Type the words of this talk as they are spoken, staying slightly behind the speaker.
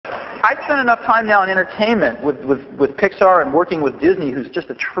I've spent enough time now in entertainment with Pixar and working with Disney, who's just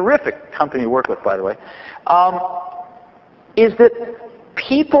a terrific company to work with, by the way, is that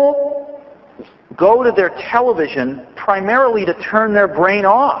people go to their television primarily to turn their brain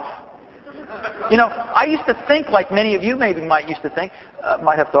off. You know, I used to think, like many of you maybe might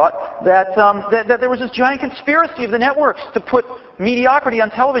have thought, that there was this giant conspiracy of the networks to put mediocrity on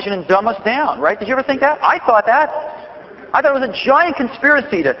television and dumb us down, right? Did you ever think that? I thought that. I thought it was a giant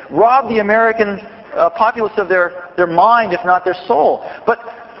conspiracy to rob the American populace of their mind, if not their soul. But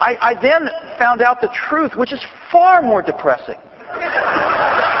I then found out the truth, which is far more depressing.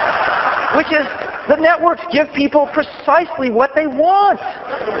 Which is, the networks give people precisely what they want.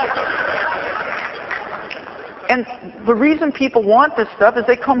 And the reason people want this stuff is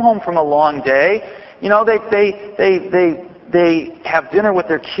they come home from a long day. You know, they have dinner with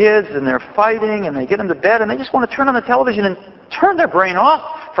their kids and they're fighting and they get them to bed and they just want to turn on the television and turn their brain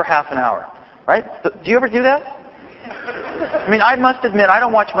off for half an hour, right? Do you ever do that? I mean, I must admit, I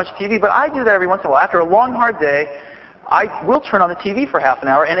don't watch much TV, but I do that every once in a while. After a long, hard day, I will turn on the TV for half an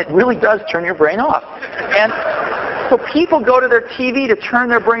hour, and it really does turn your brain off. And so people go to their TV to turn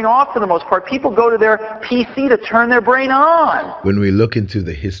their brain off for the most part. People go to their PC to turn their brain on. When we look into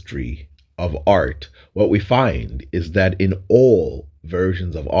the history of art, what we find is that in all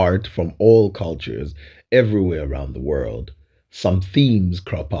versions of art from all cultures, everywhere around the world, some themes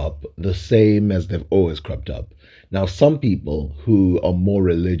crop up the same as they've always cropped up. Now, some people who are more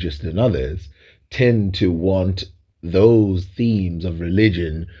religious than others tend to want those themes of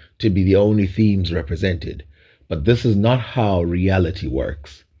religion to be the only themes represented. But this is not how reality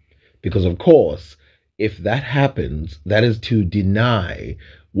works. Because of course, if that happens, that is to deny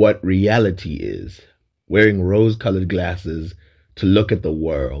what reality is. Wearing rose-colored glasses to look at the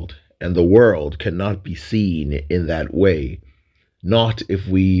world, and the world cannot be seen in that way. Not if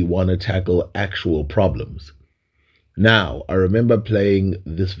we want to tackle actual problems. Now, I remember playing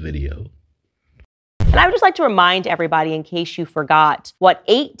this video. And I would just like to remind everybody, in case you forgot, what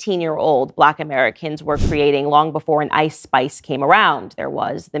 18-year-old Black Americans were creating long before an Ice Spice came around. There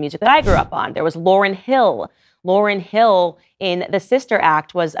was the music that I grew up on. There was Lauryn Hill. Lauryn Hill in the Sister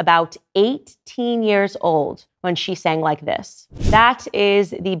Act was about 18 years old when she sang like this. That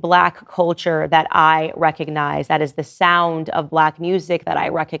is the Black culture that I recognize. That is the sound of Black music that I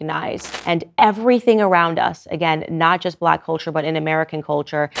recognize. And everything around us, again, not just Black culture, but in American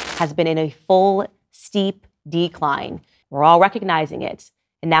culture, has been in a full steep decline. We're all recognizing it.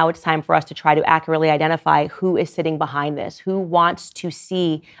 And now it's time for us to try to accurately identify who is sitting behind this, who wants to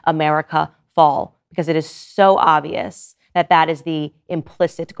see America fall, because it is so obvious that that is the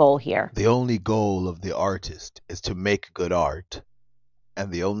implicit goal here. The only goal of the artist is to make good art.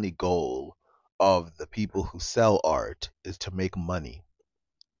 And the only goal of the people who sell art is to make money.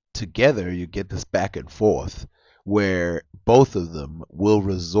 Together, you get this back and forth where both of them will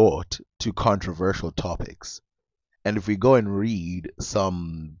resort to controversial topics. And if we go and read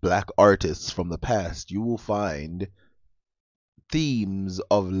some Black artists from the past, you will find themes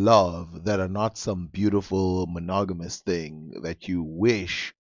of love that are not some beautiful monogamous thing that you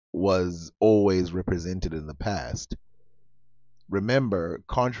wish was always represented in the past. Remember,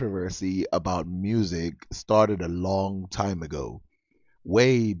 controversy about music started a long time ago,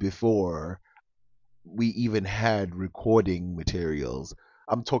 way before we even had recording materials.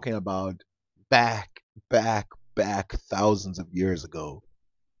 I'm talking about back thousands of years ago.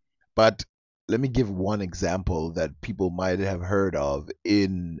 But let me give one example that people might have heard of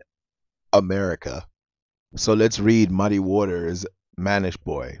in America. So let's read Muddy Waters' Mannish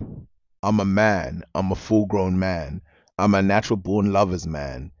Boy. I'm a man, I'm a full-grown man. I'm a natural-born lover's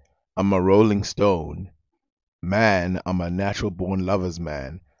man. I'm a rolling stone. Man, I'm a natural-born lover's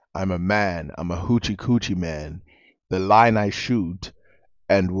man. I'm a man, I'm a hoochie-coochie man. The line I shoot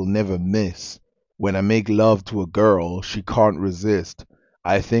and will never miss. When I make love to a girl, she can't resist.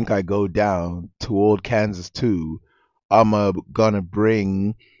 I think I go down to old Kansas too. I'm gonna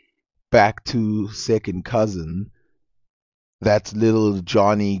bring back to second cousin. That's little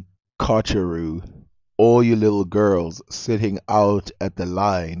Johnny Cocheroo. All you little girls sitting out at the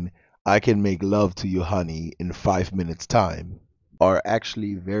line, I can make love to you, honey, in 5 minutes time, are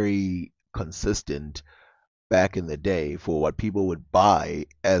actually very consistent back in the day for what people would buy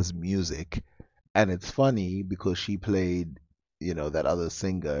as music. And it's funny because she played, you know, that other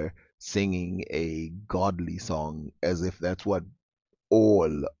singer singing a godly song as if that's what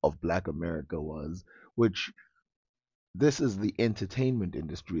all of Black America was, which this is the entertainment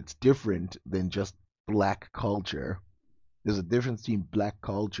industry. It's different than just Black culture. There's a difference between Black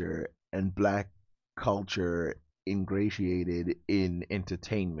culture and Black culture ingratiated in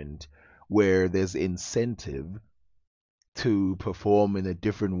entertainment where there's incentive to perform in a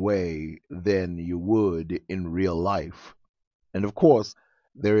different way than you would in real life. And of course,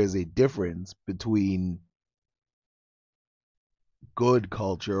 there is a difference between good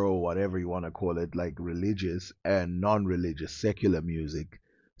culture or whatever you want to call it, like religious and non religious, secular music.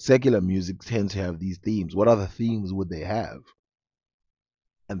 Secular music tends to have these themes. What other themes would they have?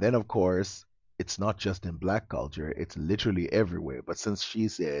 And then, of course, it's not just in black culture, it's literally everywhere. But since she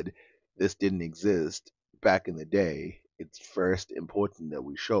said this didn't exist back in the day, it's first important that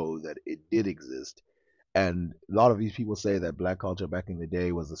we show that it did exist. And a lot of these people say that black culture back in the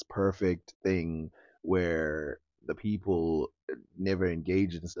day was this perfect thing where the people never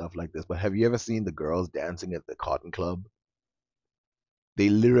engaged in stuff like this. But have you ever seen the girls dancing at the Cotton Club? They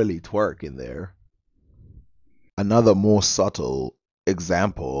literally twerk in there. Another more subtle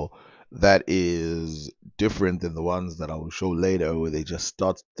example that is different than the ones that I will show later, where they just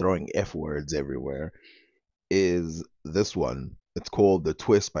start throwing F words everywhere, is this one. It's called The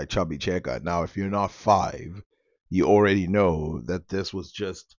Twist by Chubby Checker. Now, if you're not 5, you already know that this was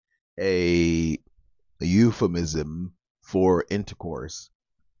just a euphemism for intercourse.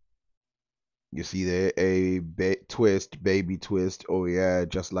 You see there, twist, baby twist. Oh yeah,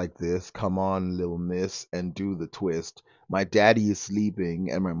 just like this. Come on, little miss, and do the twist. My daddy is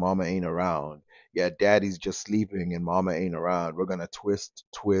sleeping and my mama ain't around. Yeah, daddy's just sleeping and mama ain't around. We're gonna twist,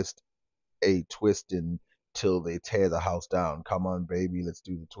 twist, a twisting till they tear the house down. Come on, baby, let's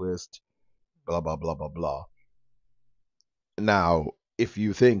do the twist. Blah blah blah blah blah. Now, if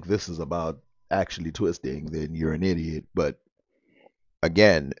you think this is about actually twisting, then you're an idiot. But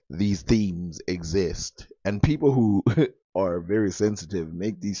again, these themes exist, and people who are very sensitive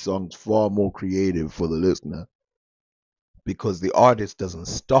make these songs far more creative for the listener because the artist doesn't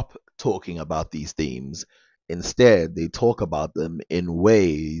stop talking about these themes. Instead, they talk about them in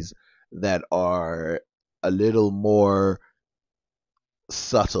ways that are a little more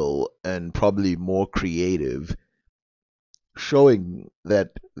subtle and probably more creative, showing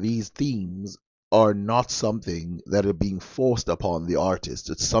that these themes are not something that are being forced upon the artist.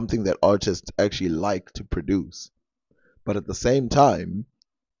 It's something that artists actually like to produce. But at the same time,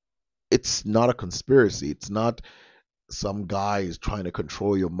 it's not a conspiracy. It's not some guy is trying to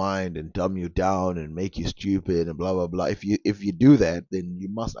control your mind and dumb you down and make you stupid and blah blah blah. If you do that, then you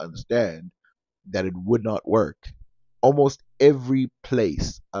must understand that it would not work. Almost every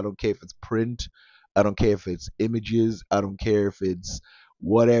place, I don't care if it's print, I don't care if it's images, I don't care if it's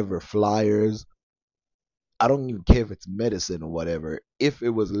whatever, flyers, I don't even care if it's medicine or whatever. If it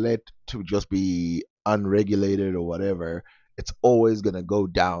was let to just be unregulated or whatever, it's always going to go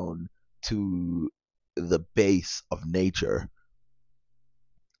down to the base of nature.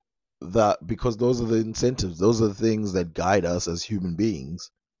 That because those are the incentives, those are the things that guide us as human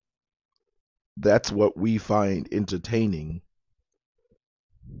beings. That's what we find entertaining.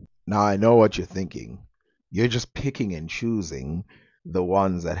 Now I know what you're thinking. You're just picking and choosing the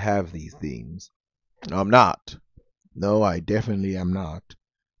ones that have these themes. No, I'm not. No, I definitely am not.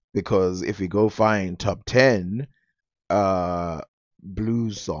 Because if we go find top 10 uh,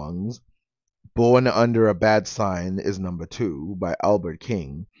 blues songs, Born Under a Bad Sign is number 2 by Albert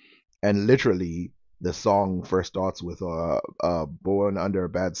King. And literally, the song first starts with born under a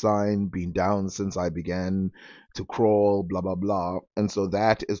bad sign, been down since I began to crawl, blah blah blah. And so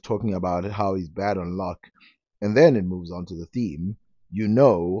that is talking about how he's bad on luck. And then it moves on to the theme. You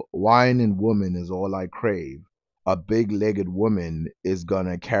know, wine and woman is all I crave. A big-legged woman is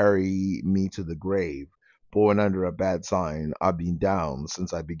gonna carry me to the grave. Born under a bad sign, I've been down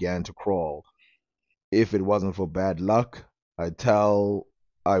since I began to crawl. If it wasn't for bad luck,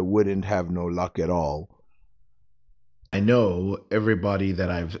 I wouldn't have no luck at all. I know everybody that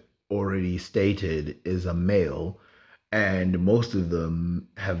I've already stated is a male, and most of them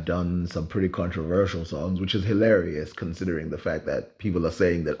have done some pretty controversial songs, which is hilarious considering the fact that people are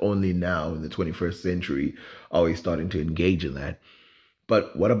saying that only now in the 21st century are we starting to engage in that.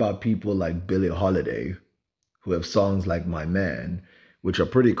 But what about people like Billie Holiday, who have songs like My Man, which are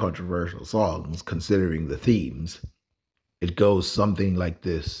pretty controversial songs considering the themes? It goes something like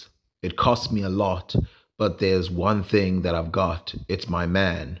this. It costs me a lot, but there's one thing that I've got. It's my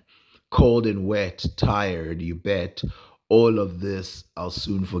man. Cold and wet, tired, you bet. All of this I'll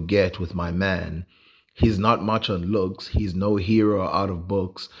soon forget with my man. He's not much on looks. He's no hero out of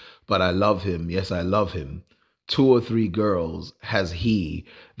books, but I love him. Yes, I love him. 2 or 3 girls has he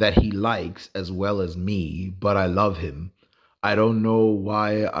that he likes as well as me, but I love him. I don't know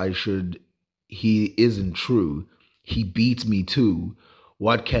why I should. He isn't true. He beats me too.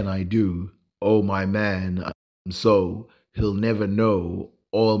 What can I do? Oh, my man. So he'll never know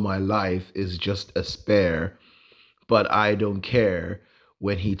all my life is just a spare, but I don't care.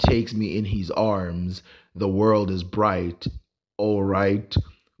 When he takes me in his arms, the world is bright. All right,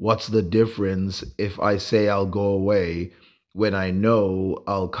 what's the difference if I say I'll go away when I know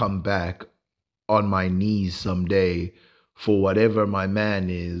I'll come back on my knees someday? For whatever my man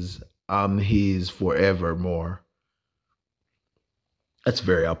is, I'm his forevermore. That's a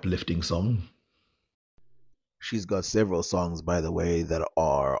very uplifting song. She's got several songs, by the way, that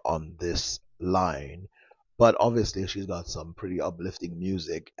are on this line. But obviously, she's got some pretty uplifting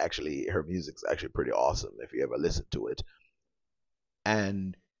music. Actually, her music's actually pretty awesome if you ever listen to it.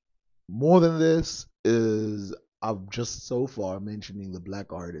 And more than this is I'm just so far mentioning the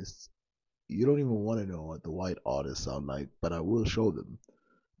black artists. You don't even want to know what the white artists sound like, but I will show them.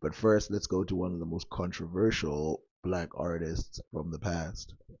 But first, let's go to one of the most controversial black artists from the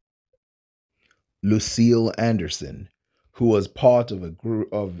past. Lucille Anderson, who was part of a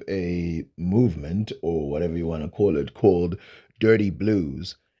group of a movement or whatever you want to call it called Dirty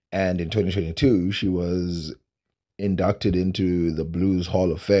Blues, and in 2022 she was inducted into the Blues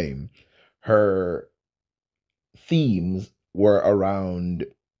Hall of Fame. Her themes were around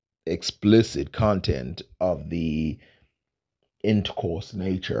explicit content of the intercourse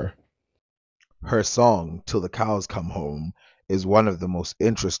nature. Her song, Till the Cows Come Home, is one of the most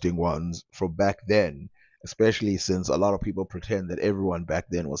interesting ones from back then, especially since a lot of people pretend that everyone back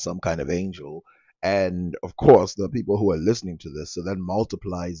then was some kind of angel. And of course, the people who are listening to this, so that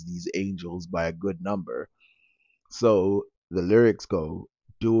multiplies these angels by a good number. So the lyrics go,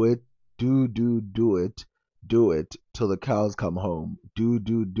 do it, do it till the cows come home. Do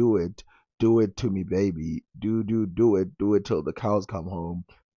it to me, baby. Do it till the cows come home.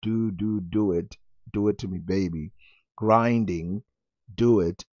 Do it to me, baby. Grinding,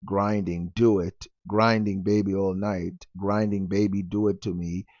 grinding, baby, all night. Grinding, baby, do it to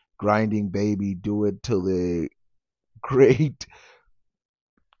me. Grinding, baby, do it till the great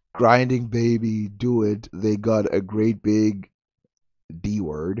grinding, baby, do it. They got a great big D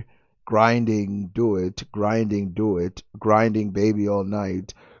word. Grinding, do it, grinding, baby, all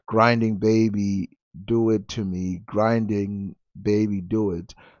night. Grinding, baby, do it to me. Grinding, baby, do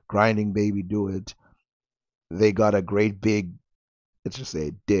it. Grinding, baby, do it. They got a great big, let's just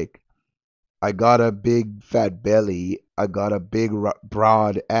say, dick. I got a big fat belly. I got a big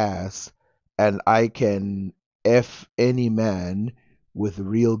broad ass. And I can F any man with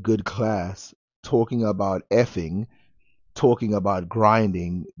real good class. Talking about effing, talking about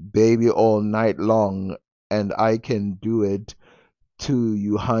grinding, baby, all night long. And I can do it to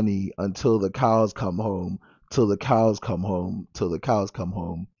you, honey, until the cows come home. Till the cows come home. Till the cows come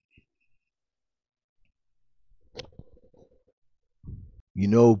home. You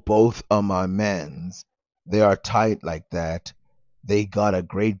know, both are my mans. They are tight like that. They got a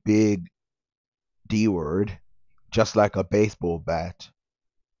great big D word, just like a baseball bat.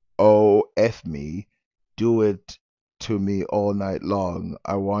 Oh, F me. Do it to me all night long.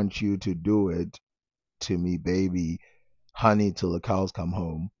 I want you to do it to me, baby, honey, till the cows come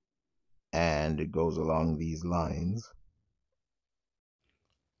home. And it goes along these lines.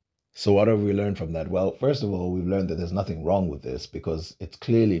 So, what have we learned from that? Well, first of all, we've learned that there's nothing wrong with this because it's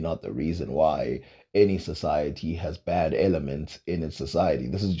clearly not the reason why any society has bad elements in its society.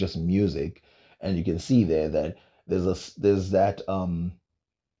 This is just music, and you can see there that there's that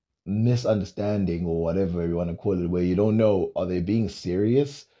misunderstanding or whatever you want to call it, where you don't know, are they being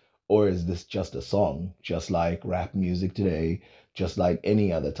serious or is this just a song? Just like rap music today, just like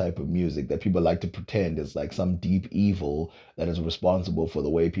any other type of music that people like to pretend is like some deep evil that is responsible for the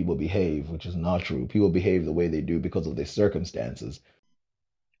way people behave, which is not true. People behave the way they do because of their circumstances.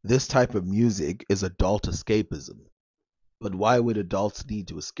 This type of music is adult escapism. But why would adults need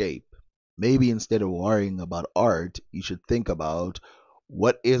to escape? Maybe instead of worrying about art, you should think about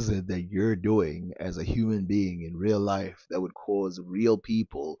what is it that you're doing as a human being in real life that would cause real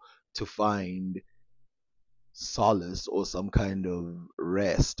people to find solace or some kind of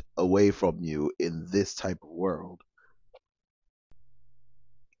rest away from you in this type of world.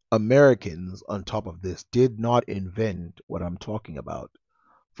 Americans, on top of this, did not invent what I'm talking about.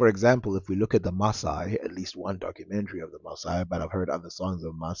 For example, if we look at the Maasai, at least one documentary of the Maasai, but I've heard other songs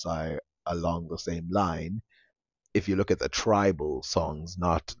of Maasai along the same line. If you look at the tribal songs,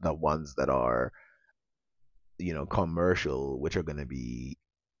 not the ones that are, commercial, which are going to be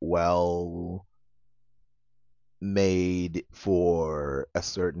well made for a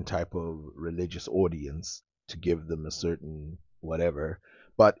certain type of religious audience to give them a certain whatever.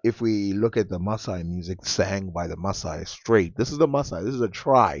 But if we look at the Maasai music sang by the Maasai straight, this is the Maasai, this is a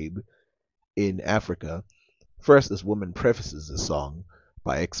tribe in Africa. First, this woman prefaces the song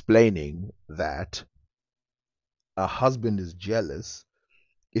by explaining that a husband is jealous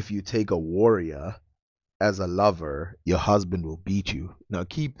if you take a warrior as a lover, your husband will beat you. Now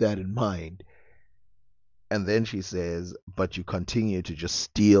keep that in mind. And then she says, but you continue to just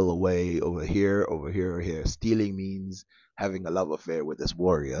steal away over here, over here, over here. Stealing means having a love affair with this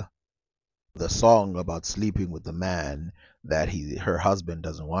warrior. The song about sleeping with the man that her husband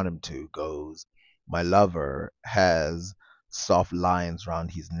doesn't want him to goes, my lover has soft lines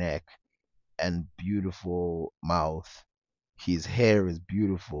round his neck and beautiful mouth. His hair is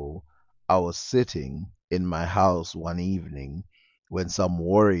beautiful. I was sitting in my house one evening when some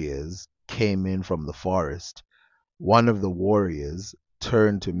warriors came in from the forest. One of the warriors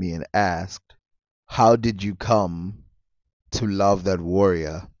turned to me and asked, how did you come to love that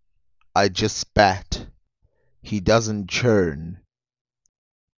warrior? I just spat. He doesn't churn.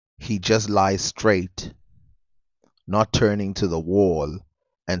 He just lies straight, not turning to the wall,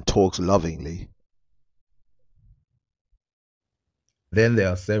 and talks lovingly. Then there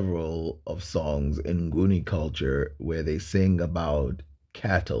are several of songs in Nguni culture where they sing about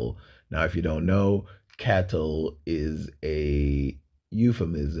cattle. Now, if you don't know, cattle is a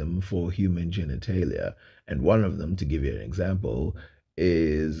euphemism for human genitalia. And one of them, to give you an example,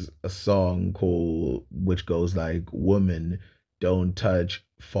 is a song which goes like, woman, don't touch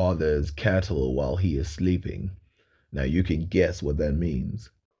father's cattle while he is sleeping. Now, you can guess what that means.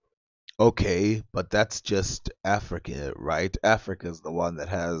 Okay, but that's just Africa, right? Africa's the one that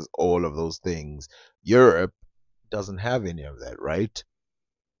has all of those things. Europe doesn't have any of that, right?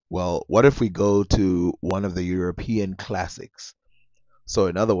 Well, what if we go to one of the European classics? So,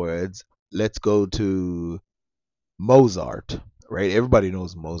 in other words, let's go to Mozart, right? Everybody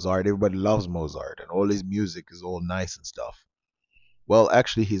knows Mozart. Everybody loves Mozart, and all his music is all nice and stuff. Well,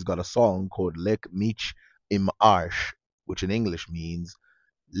 actually, he's got a song called Lek mich im Arsch, which in English means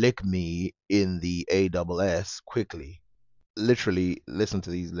lick me in the ASS quickly. Literally, listen to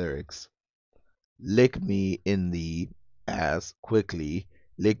these lyrics. Lick me in the ass quickly.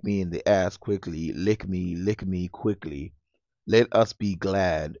 Lick me in the ass quickly. Lick me quickly. Let us be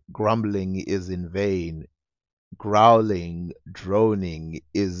glad. Grumbling is in vain. Growling, droning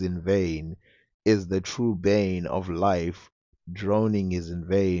is in vain. Is the true bane of life. Droning is in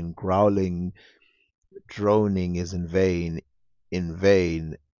vain. Growling, droning is in vain. In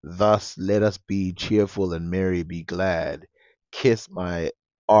vain. Thus let us be cheerful and merry, be glad. Kiss my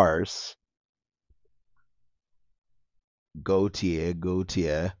arse, Gautier,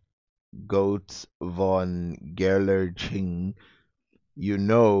 Gautier, Goat von Gerlerching. You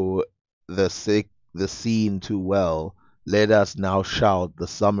know the scene too well. Let us now shout the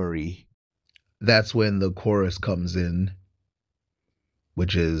summary. That's when the chorus comes in,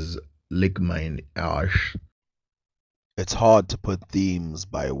 which is Lick mein Arsch. It's hard to put themes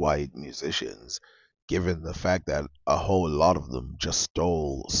by white musicians, given the fact that a whole lot of them just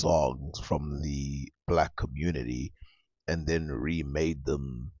stole songs from the black community and then remade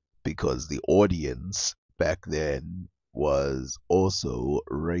them because the audience back then was also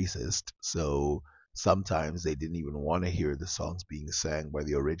racist. So sometimes they didn't even want to hear the songs being sang by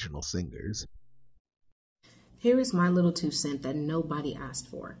the original singers. Here is my little 2 cents that nobody asked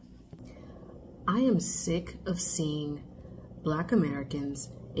for. I am sick of seeing Black Americans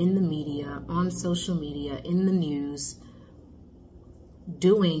in the media, on social media, in the news,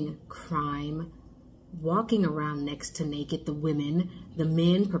 doing crime, walking around next to naked, the women, the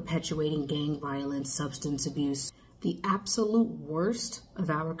men perpetuating gang violence, substance abuse. The absolute worst of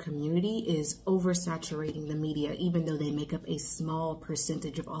our community is oversaturating the media, even though they make up a small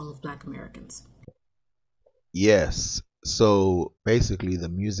percentage of all of Black Americans. Yes. So basically, the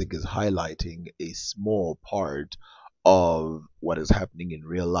music is highlighting a small part of what is happening in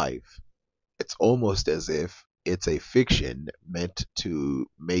real life. It's almost as if it's a fiction meant to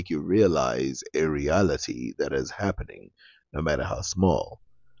make you realize a reality that is happening, no matter how small.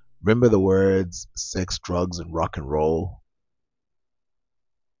 Remember the words sex, drugs, and rock and roll?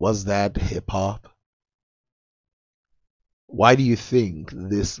 Was that hip hop? Why do you think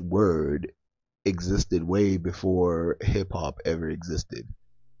this word existed way before hip hop ever existed?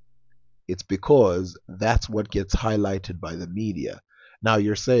 It's because that's what gets highlighted by the media. Now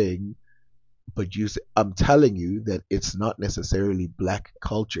you're saying, but I'm telling you that it's not necessarily black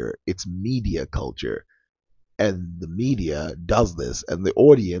culture, it's media culture. And the media does this, and the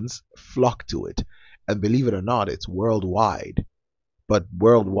audience flock to it. And believe it or not, it's worldwide. But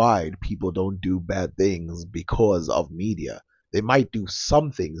worldwide, people don't do bad things because of media. They might do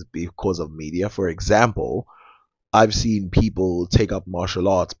some things because of media. For example, I've seen people take up martial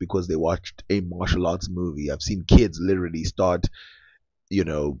arts because they watched a martial arts movie. I've seen kids literally start, you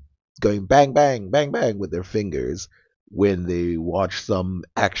know, going bang, bang, bang, bang with their fingers when they watch some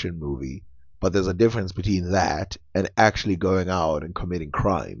action movie. But there's a difference between that and actually going out and committing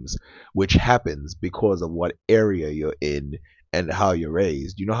crimes, which happens because of what area you're in and how you're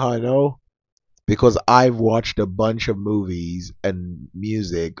raised. You know how I know? Because I've watched a bunch of movies and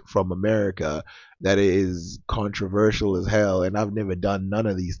music from America that is controversial as hell, and I've never done none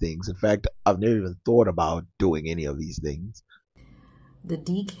of these things. In fact, I've never even thought about doing any of these things. The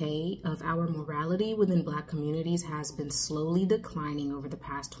decay of our morality within Black communities has been slowly declining over the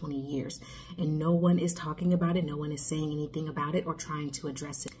past 20 years, and no one is talking about it, no one is saying anything about it or trying to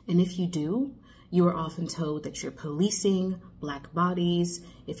address it. And if you do, you are often told that you're policing Black bodies.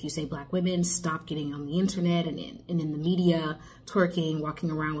 If you say Black women, stop getting on the internet and in the media, twerking,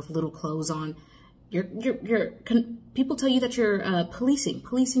 walking around with little clothes on. People tell you that you're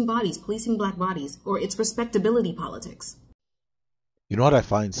policing bodies, policing Black bodies, or it's respectability politics. You know what I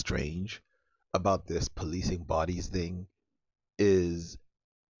find strange about this policing bodies thing is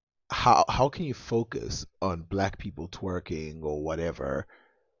how can you focus on black people twerking or whatever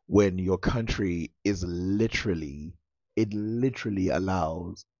when your country is literally it literally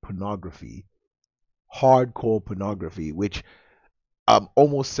allows pornography, hardcore pornography, which I'm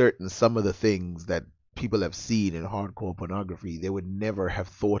almost certain some of the things that people have seen in hardcore pornography they would never have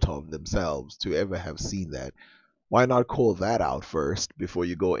thought of themselves to ever have seen that. Why not call that out first before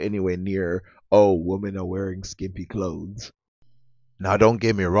you go anywhere near, oh, women are wearing skimpy clothes? Now, don't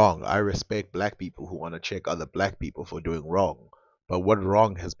get me wrong, I respect black people who want to check other black people for doing wrong. But what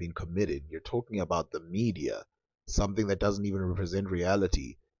wrong has been committed? You're talking about the media, something that doesn't even represent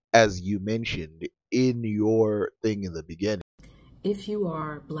reality, as you mentioned in your thing in the beginning. If you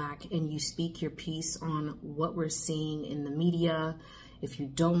are Black and you speak your piece on what we're seeing in the media, if you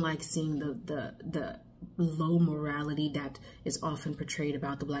don't like seeing the low morality that is often portrayed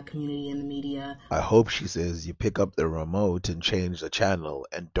about the Black community in the media. I hope she says you pick up the remote and change the channel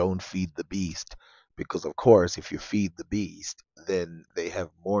and don't feed the beast. Because, of course, if you feed the beast, then they have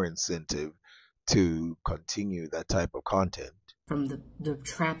more incentive to continue that type of content. From the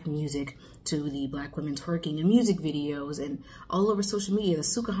trap music to the Black women twerking in music videos and all over social media, the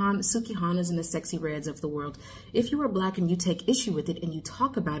Sukihanas and the Sexy Reds of the world. If you are Black and you take issue with it and you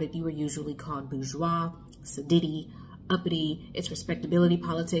talk about it, you are usually called bourgeois, sadiddy, uppity, it's respectability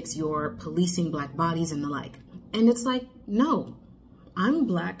politics, you're policing Black bodies and the like. And it's like, no, I'm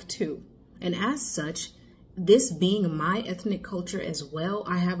Black too. And as such, this being my ethnic culture as well,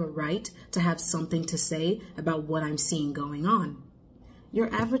 I have a right to have something to say about what I'm seeing going on.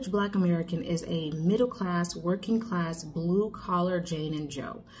 Your average Black American is a middle-class, working-class, blue-collar Jane and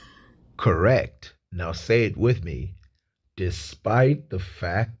Joe. Correct. Now say it with me. Despite the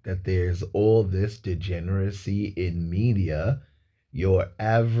fact that there's all this degeneracy in media, your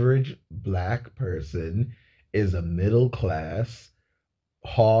average Black person is a middle-class,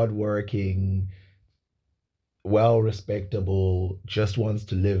 hardworking, well-respectable, just wants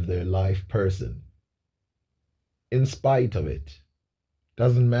to live their life person. In spite of it.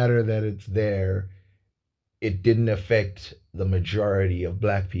 Doesn't matter that it's there. It didn't affect the majority of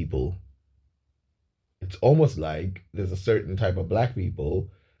Black people. It's almost like there's a certain type of Black people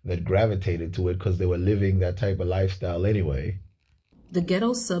that gravitated to it because they were living that type of lifestyle anyway. The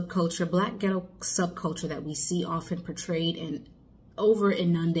ghetto subculture, Black ghetto subculture that we see often portrayed and over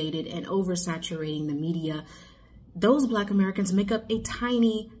inundated and oversaturating the media, those Black Americans make up a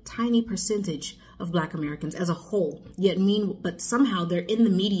tiny, tiny percentage of Black Americans as a whole. But somehow they're in the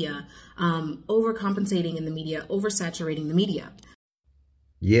media, overcompensating in the media, oversaturating the media.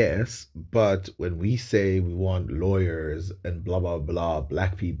 Yes, but when we say we want lawyers and blah blah blah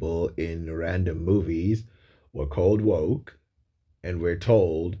Black people in random movies, we're called woke, and we're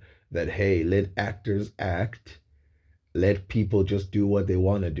told that hey, let actors act. Let people just do what they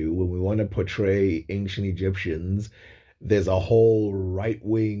want to do. When we want to portray ancient Egyptians, there's a whole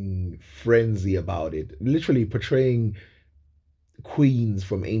right-wing frenzy about it. Literally portraying queens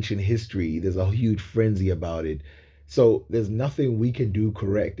from ancient history, there's a huge frenzy about it. So there's nothing we can do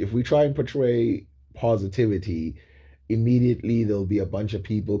correct. If we try and portray positivity, immediately there'll be a bunch of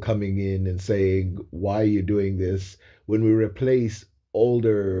people coming in and saying, why are you doing this? When we replace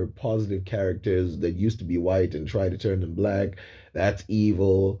older positive characters that used to be white and try to turn them Black, that's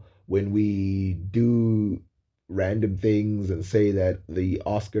evil. When we do random things and say that the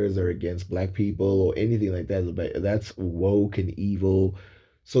Oscars are against Black people or anything like that, that's woke and evil.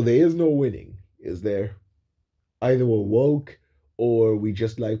 So there is no winning, is there? Either we're woke or we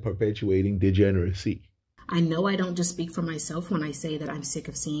just like perpetuating degeneracy. I know I don't just speak for myself when I say that I'm sick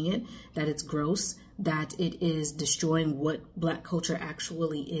of seeing it, that it's gross, that it is destroying what Black culture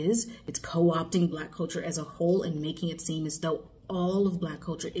actually is. It's co-opting Black culture as a whole and making it seem as though all of Black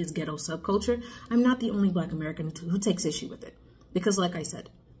culture is ghetto subculture. I'm not the only Black American who takes issue with it. Because like I said,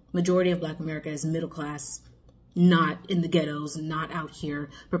 majority of Black America is middle class, not in the ghettos, not out here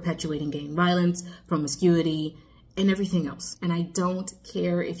perpetuating gang violence, promiscuity, and everything else. And I don't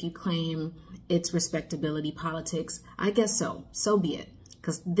care if you claim it's respectability politics. I guess so. So be it.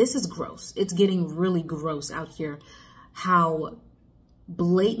 Because this is gross. It's getting really gross out here how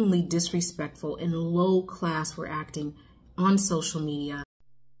blatantly disrespectful and low class we're acting on social media.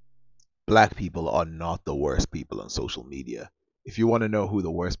 Black people are not the worst people on social media. If you want to know who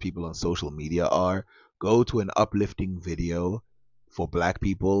the worst people on social media are, go to an uplifting video for Black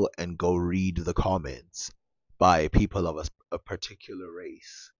people and go read the comments by people of a particular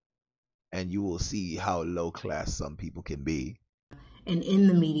race. And you will see how low class some people can be. And in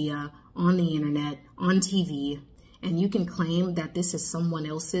the media, on the internet, on TV, and you can claim that this is someone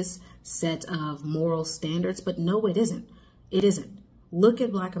else's set of moral standards, but no, it isn't. It isn't. Look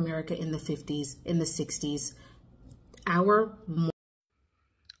at Black America in the 50s, in the 60s. I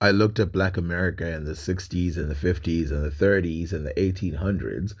looked at Black America in the 60s and the 50s and the 30s and the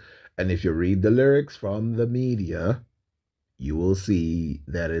 1800s, and if you read the lyrics from the media, you will see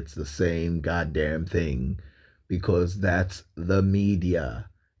that it's the same goddamn thing, because that's the media.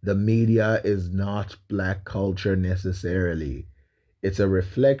 The media is not Black culture necessarily. It's a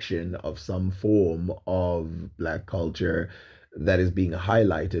reflection of some form of Black culture that is being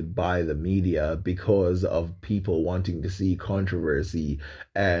highlighted by the media because of people wanting to see controversy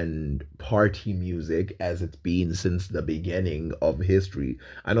and party music as it's been since the beginning of history.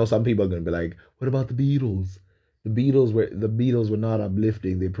 I know some people are going to be like, what about the Beatles? The Beatles were not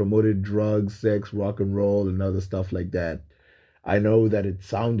uplifting. They promoted drugs, sex, rock and roll, and other stuff like that. I know that it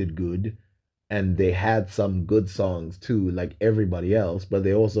sounded good, and they had some good songs too, like everybody else, but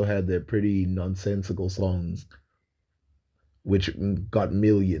they also had their pretty nonsensical songs, which got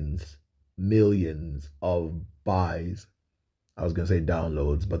millions of buys. I was going to say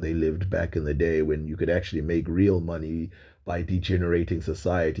downloads, but they lived back in the day when you could actually make real money by degenerating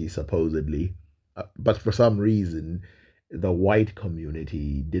society, supposedly. But for some reason, the white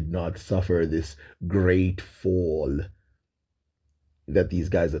community did not suffer this great fall that these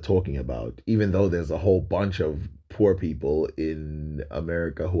guys are talking about, even though there's a whole bunch of poor people in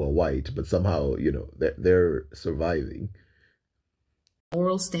America who are white, but somehow, they're surviving.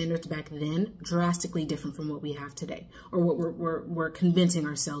 Moral standards back then drastically different from what we have today, or what we're convincing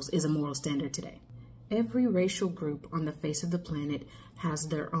ourselves is a moral standard today. Every racial group on the face of the planet has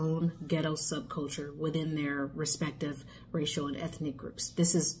their own ghetto subculture within their respective racial and ethnic groups.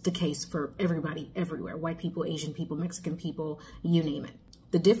 This is the case for everybody everywhere. White people, Asian people, Mexican people, you name it.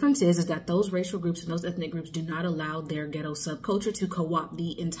 The difference is that those racial groups and those ethnic groups do not allow their ghetto subculture to co-opt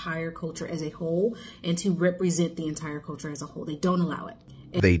the entire culture as a whole and to represent the entire culture as a whole. They don't allow it.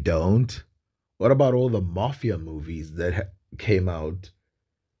 They don't? What about all the mafia movies that came out?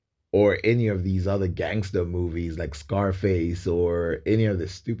 Or any of these other gangster movies like Scarface or any of the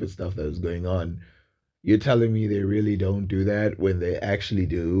stupid stuff that was going on? You're telling me they really don't do that when they actually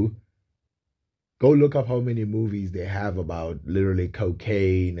do? Go look up how many movies they have about literally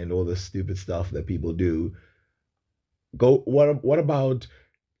cocaine and all the stupid stuff that people do. What about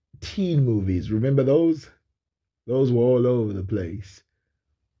teen movies? Remember those? Those were all over the place.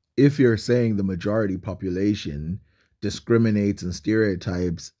 If you're saying the majority population discriminates and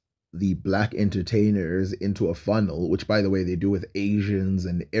stereotypes the Black entertainers into a funnel, which by the way they do with Asians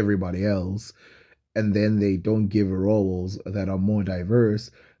and everybody else, and then they don't give roles that are more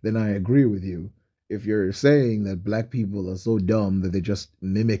diverse, then I agree with you. If you're saying that Black people are so dumb that they just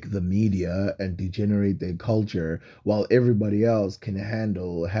mimic the media and degenerate their culture while everybody else can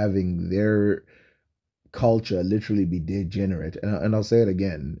handle having their culture literally be degenerate, and I'll say it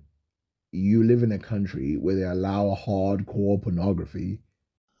again, you live in a country where they allow hardcore pornography.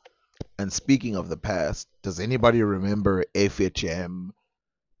 And speaking of the past, does anybody remember FHM,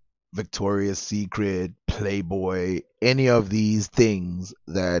 Victoria's Secret, Playboy, any of these things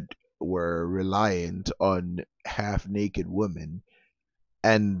that were reliant on half-naked women?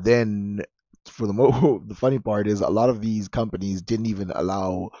 And then the funny part is a lot of these companies didn't even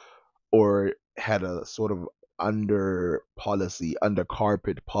allow or had a sort of under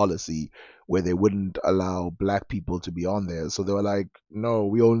carpet policy where they wouldn't allow Black people to be on there. So they were like, no,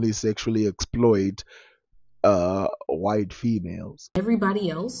 we only sexually exploit white females. Everybody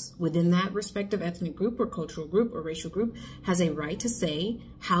else within that respective ethnic group or cultural group or racial group has a right to say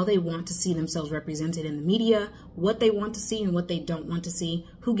how they want to see themselves represented in the media, what they want to see and what they don't want to see,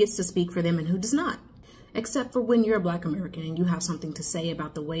 who gets to speak for them and who does not. Except for when you're a Black American and you have something to say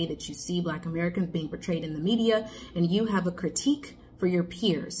about the way that you see Black Americans being portrayed in the media and you have a critique for your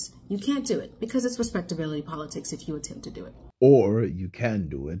peers. You can't do it because it's respectability politics if you attempt to do it. Or you can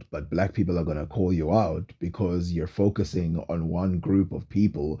do it, but Black people are going to call you out because you're focusing on one group of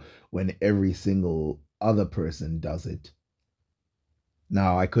people when every single other person does it.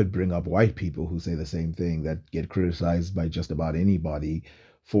 Now, I could bring up white people who say the same thing, that get criticized by just about anybody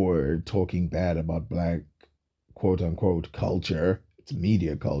for talking bad about Black quote unquote culture. It's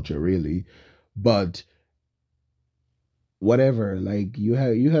media culture, really. But whatever, like, you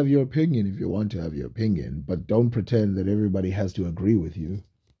have your opinion if you want to have your opinion, but don't pretend that everybody has to agree with you.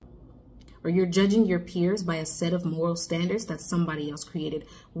 Or you're judging your peers by a set of moral standards that somebody else created,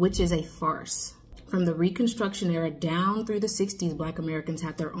 which is a farce. From the Reconstruction era down through the 60s, Black Americans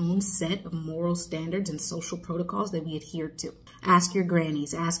had their own set of moral standards and social protocols that we adhered to. Ask your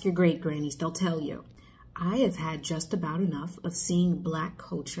grannies, ask your great-grannies, they'll tell you. I have had just about enough of seeing Black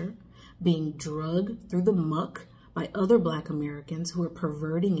culture being drugged through the muck by other Black Americans who are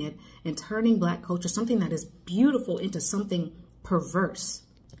perverting it and turning Black culture, something that is beautiful, into something perverse.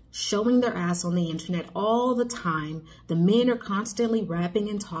 Showing their ass on the internet all the time. The men are constantly rapping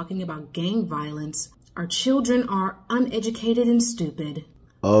and talking about gang violence. Our children are uneducated and stupid.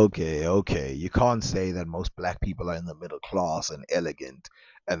 Okay. You can't say that most Black people are in the middle class and elegant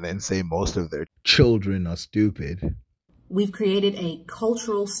and then say most of their children are stupid. We've created a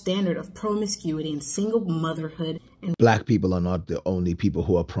cultural standard of promiscuity and single motherhood. And Black people are not the only people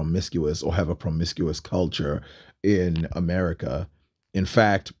who are promiscuous or have a promiscuous culture in America. In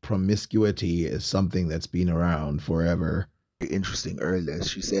fact, promiscuity is something that's been around forever. Interesting earlier,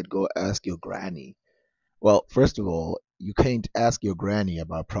 she said, go ask your granny. Well, first of all, you can't ask your granny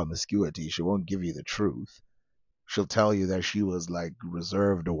about promiscuity. She won't give you the truth. She'll tell you that she was like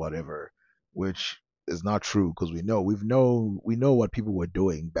reserved or whatever, which is not true, because we know what people were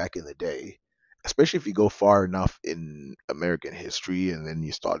doing back in the day, especially if you go far enough in American history and then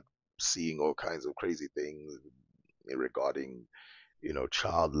you start seeing all kinds of crazy things regarding,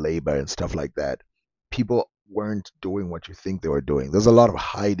 child labor and stuff like that. People weren't doing what you think they were doing. There's a lot of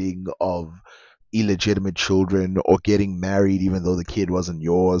hiding of illegitimate children or getting married even though the kid wasn't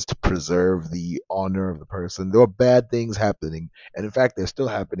yours to preserve the honor of the person. There were bad things happening, and in fact they're still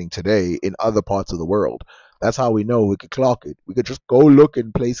happening today in other parts of the world. That's how we know. We could clock it. We could just go look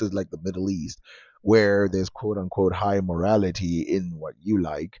in places like the Middle East where there's quote unquote high morality in what you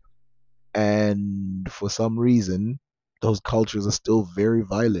like, and for some reason those cultures are still very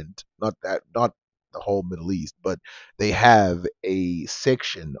violent. Not the whole Middle East, but they have a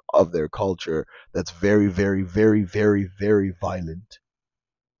section of their culture that's very, very, very, very, very violent.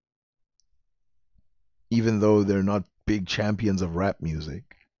 Even though they're not big champions of rap music.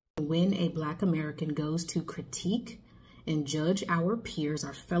 When a Black American goes to critique and judge our peers,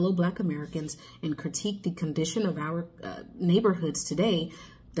 our fellow Black Americans, and critique the condition of our neighborhoods today,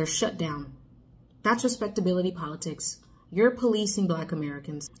 they're shut down. That's respectability politics. You're policing Black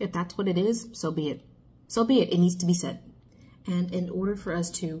Americans. If that's what it is, so be it. So be it. It needs to be said. And in order for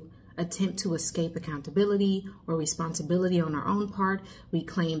us to attempt to escape accountability or responsibility on our own part, we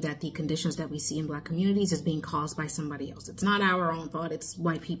claim that the conditions that we see in Black communities is being caused by somebody else. It's not our own fault. It's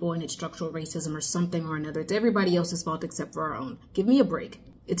white people and it's structural racism or something or another. It's everybody else's fault except for our own. Give me a break.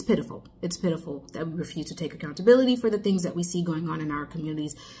 It's pitiful. It's pitiful that we refuse to take accountability for the things that we see going on in our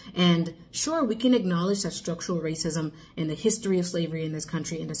communities. And sure, we can acknowledge that structural racism and the history of slavery in this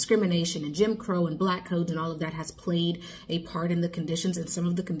country and discrimination and Jim Crow and Black codes and all of that has played a part in the conditions and some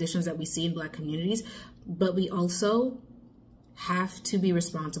of the conditions that we see in Black communities. But we also have to be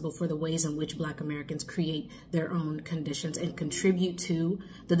responsible for the ways in which Black Americans create their own conditions and contribute to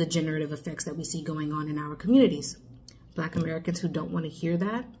the degenerative effects that we see going on in our communities. Black Americans who don't want to hear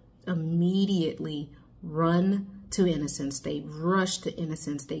that immediately run to innocence. They rush to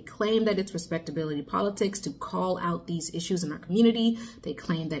innocence. They claim that it's respectability politics to call out these issues in our community. They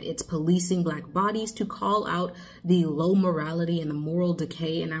claim that it's policing Black bodies to call out the low morality and the moral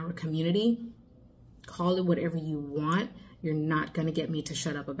decay in our community. Call it whatever you want. You're not going to get me to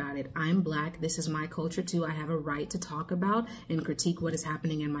shut up about it. I'm Black. This is my culture too. I have a right to talk about and critique what is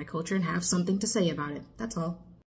happening in my culture and have something to say about it. That's all.